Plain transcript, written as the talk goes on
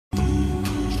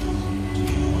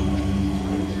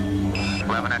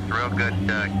11, that's real good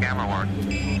camera work.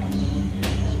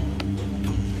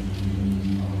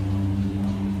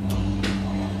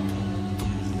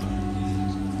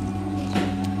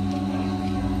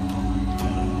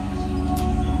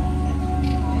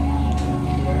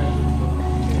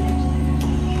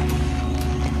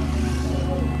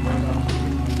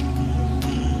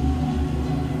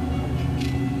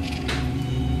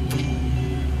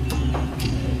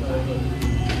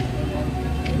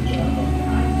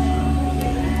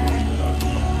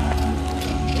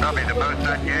 Probably the most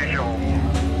unusual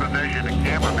position a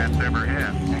cameraman's ever in,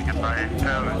 hanging by his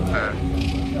toes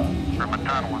from a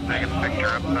tunnel and taking a picture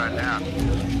upside down.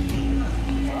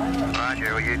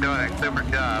 Roger, well, you're doing a super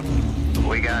job.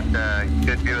 We got a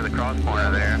good view of the cross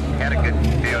corner there. Had a good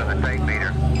view of the tape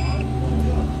meter.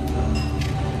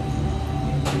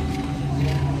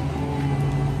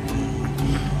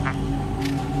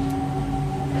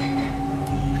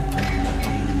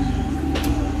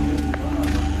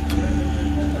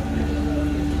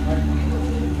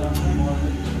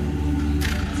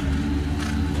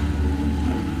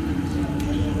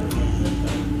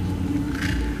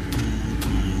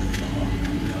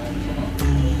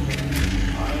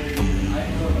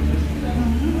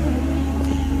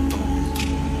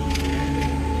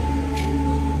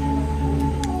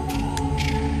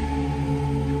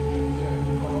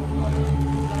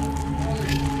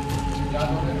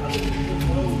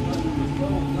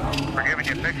 We're giving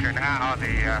you a picture now of the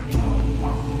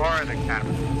floor of the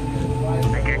cabin. I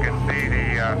think you can see the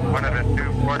one of the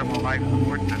two portable life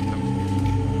support systems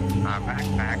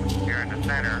backpacks here in the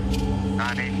center.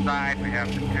 On each side we have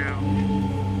the two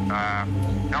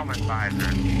helmet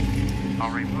visors.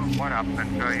 I'll remove one up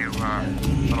and show you a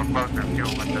little closer view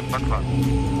of what this looks like.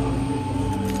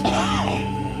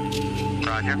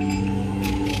 Roger.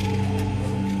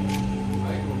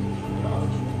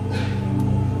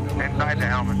 Inside the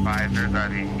helmet visors are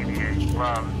the EVA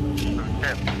gloves with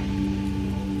tips.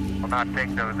 We'll not take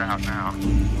those out now.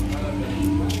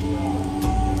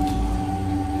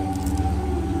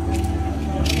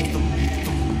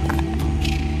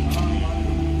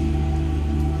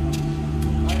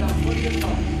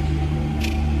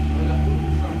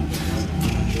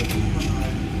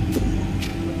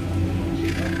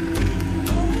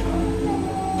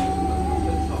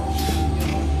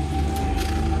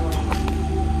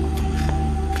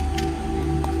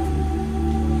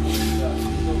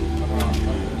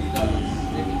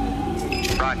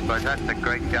 Right, but that's a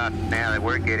great shot now that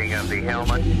we're getting of the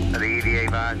helmet, of the EVA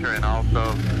visor, and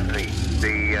also the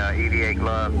EVA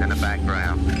gloves in the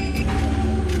background.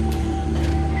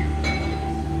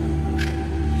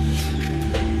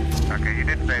 Okay, you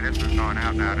did say this was going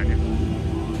out now, didn't you?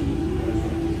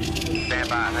 Stand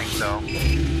by, I think so.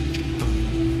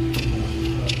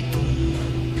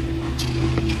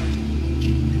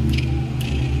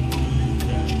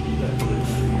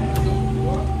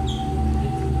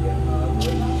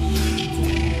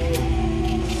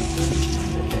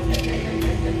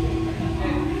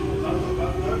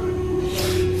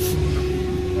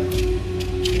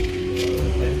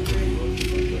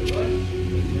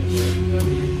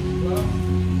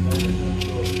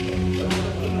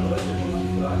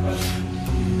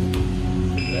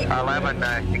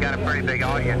 You got a pretty big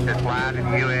audience that's live in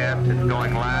the U.S., it's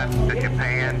going live to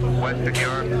Japan, Western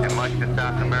Europe, and much of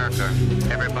South America.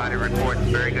 Everybody reports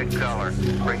very good color.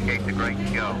 Appreciate the great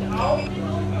show.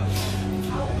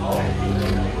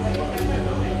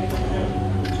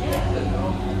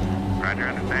 Roger,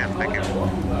 understand. Thank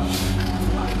you.